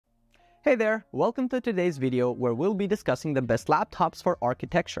Hey there, welcome to today's video where we'll be discussing the best laptops for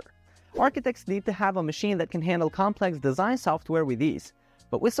architecture. Architects need to have a machine that can handle complex design software with ease,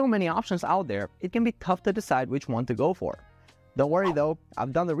 but with so many options out there, it can be tough to decide which one to go for. Don't worry though,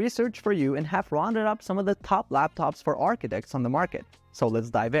 I've done the research for you and have rounded up some of the top laptops for architects on the market, so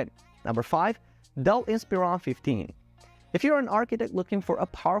let's dive in. Number 5. Dell Inspiron 15. If you're an architect looking for a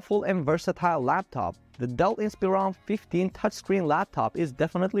powerful and versatile laptop, the Dell Inspiron 15 touchscreen laptop is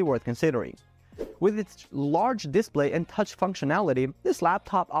definitely worth considering. With its large display and touch functionality, this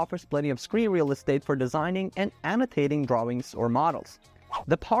laptop offers plenty of screen real estate for designing and annotating drawings or models.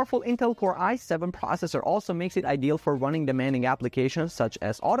 The powerful Intel Core i7 processor also makes it ideal for running demanding applications such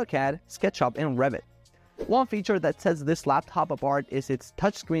as AutoCAD, SketchUp, and Revit. One feature that sets this laptop apart is its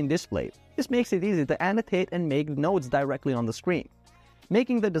touchscreen display. This makes it easy to annotate and make notes directly on the screen,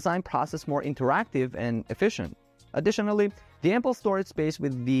 making the design process more interactive and efficient. Additionally, the ample storage space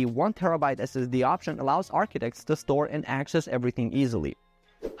with the 1TB SSD option allows architects to store and access everything easily.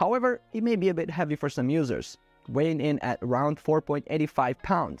 However, it may be a bit heavy for some users, weighing in at around 4.85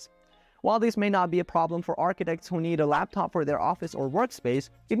 pounds. While this may not be a problem for architects who need a laptop for their office or workspace,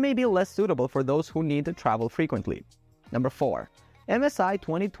 it may be less suitable for those who need to travel frequently. Number 4. MSI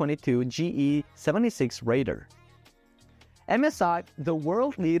 2022 GE76 Raider. MSI, the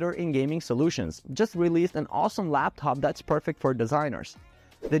world leader in gaming solutions, just released an awesome laptop that's perfect for designers.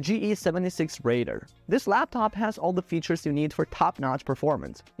 The GE76 Raider. This laptop has all the features you need for top-notch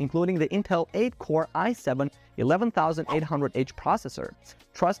performance, including the Intel 8-core i7 11800H processor.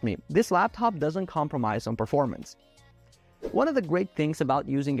 Trust me, this laptop doesn't compromise on performance. One of the great things about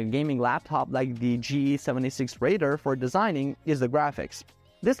using a gaming laptop like the GE76 Raider for designing is the graphics.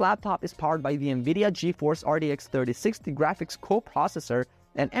 This laptop is powered by the NVIDIA GeForce RTX 3060 graphics co-processor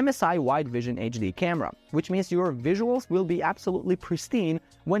and MSI Wide Vision HD camera, which means your visuals will be absolutely pristine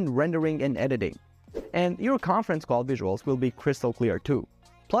when rendering and editing. And your conference call visuals will be crystal clear too.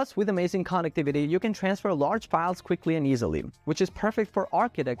 Plus, with amazing connectivity, you can transfer large files quickly and easily, which is perfect for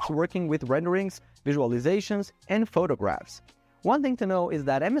architects working with renderings, visualizations, and photographs. One thing to know is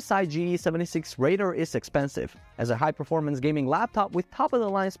that MSI GE76 Raider is expensive. As a high-performance gaming laptop with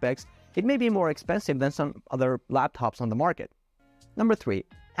top-of-the-line specs, it may be more expensive than some other laptops on the market. Number 3.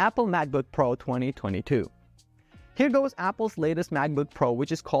 Apple MacBook Pro 2022. Here goes Apple's latest MacBook Pro,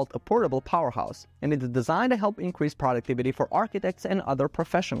 which is called a portable powerhouse, and it is designed to help increase productivity for architects and other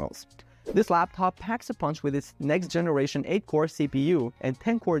professionals. This laptop packs a punch with its next-generation 8-core CPU and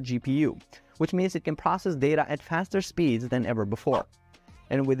 10-core GPU, which means it can process data at faster speeds than ever before.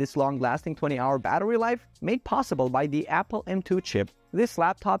 And with its long-lasting 20-hour battery life, made possible by the Apple M2 chip, this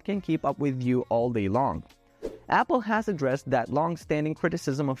laptop can keep up with you all day long. Apple has addressed that long-standing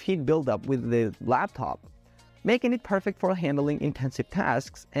criticism of heat buildup with the laptop, making it perfect for handling intensive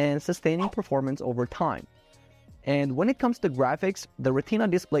tasks and sustaining performance over time. And when it comes to graphics, the Retina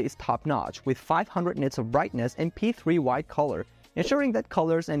display is top-notch with 500 nits of brightness and P3 white color, ensuring that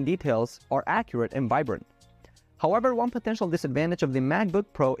colors and details are accurate and vibrant. However, one potential disadvantage of the MacBook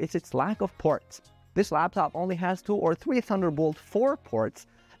Pro is its lack of ports. This laptop only has 2 or 3 Thunderbolt 4 ports,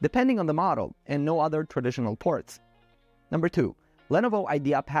 depending on the model, and no other traditional ports. Number 2. Lenovo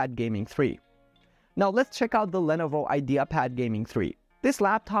IdeaPad Gaming 3. Now let's check out the Lenovo IdeaPad Gaming 3. This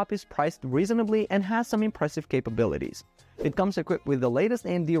laptop is priced reasonably and has some impressive capabilities. It comes equipped with the latest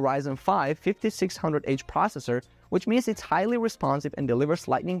AMD Ryzen 5 5600H processor, which means it's highly responsive and delivers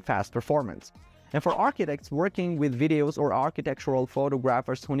lightning-fast performance. And for architects working with videos or architectural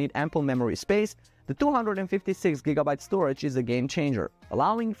photographers who need ample memory space, the 256GB storage is a game changer,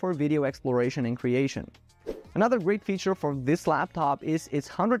 allowing for video exploration and creation. Another great feature for this laptop is its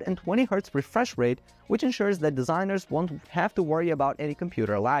 120Hz refresh rate, which ensures that designers won't have to worry about any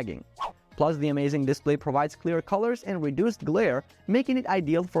computer lagging. Plus, the amazing display provides clear colors and reduced glare, making it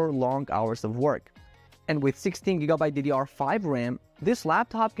ideal for long hours of work. And with 16GB DDR5 RAM, this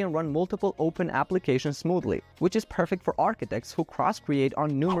laptop can run multiple open applications smoothly, which is perfect for architects who cross-create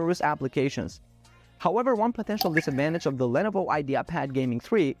on numerous applications. However, one potential disadvantage of the Lenovo IdeaPad Gaming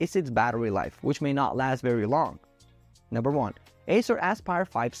 3 is its battery life, which may not last very long. Number 1. Acer Aspire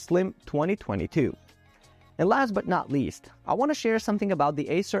 5 Slim 2022. And last but not least, I want to share something about the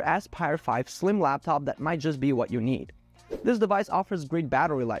Acer Aspire 5 Slim laptop that might just be what you need. This device offers great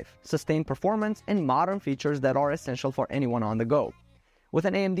battery life, sustained performance, and modern features that are essential for anyone on the go. With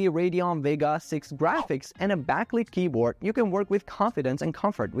an AMD Radeon Vega 6 graphics and a backlit keyboard, you can work with confidence and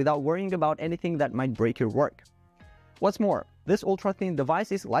comfort without worrying about anything that might break your work. What's more, this ultra-thin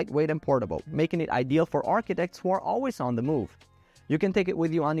device is lightweight and portable, making it ideal for architects who are always on the move. You can take it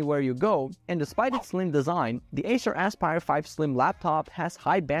with you anywhere you go, and despite its slim design, the Acer Aspire 5 Slim laptop has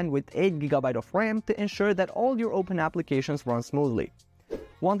high bandwidth 8GB of RAM to ensure that all your open applications run smoothly.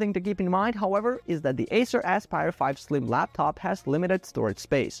 One thing to keep in mind, however, is that the Acer Aspire 5 Slim laptop has limited storage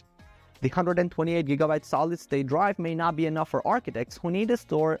space. The 128GB solid-state drive may not be enough for architects who need to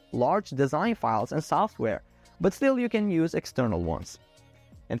store large design files and software, but still you can use external ones.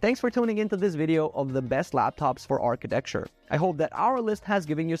 And thanks for tuning into this video of the best laptops for architecture. I hope that our list has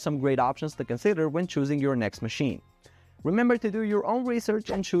given you some great options to consider when choosing your next machine. Remember to do your own research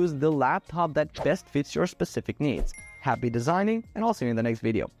and choose the laptop that best fits your specific needs. Happy designing, and I'll see you in the next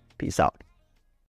video. Peace out.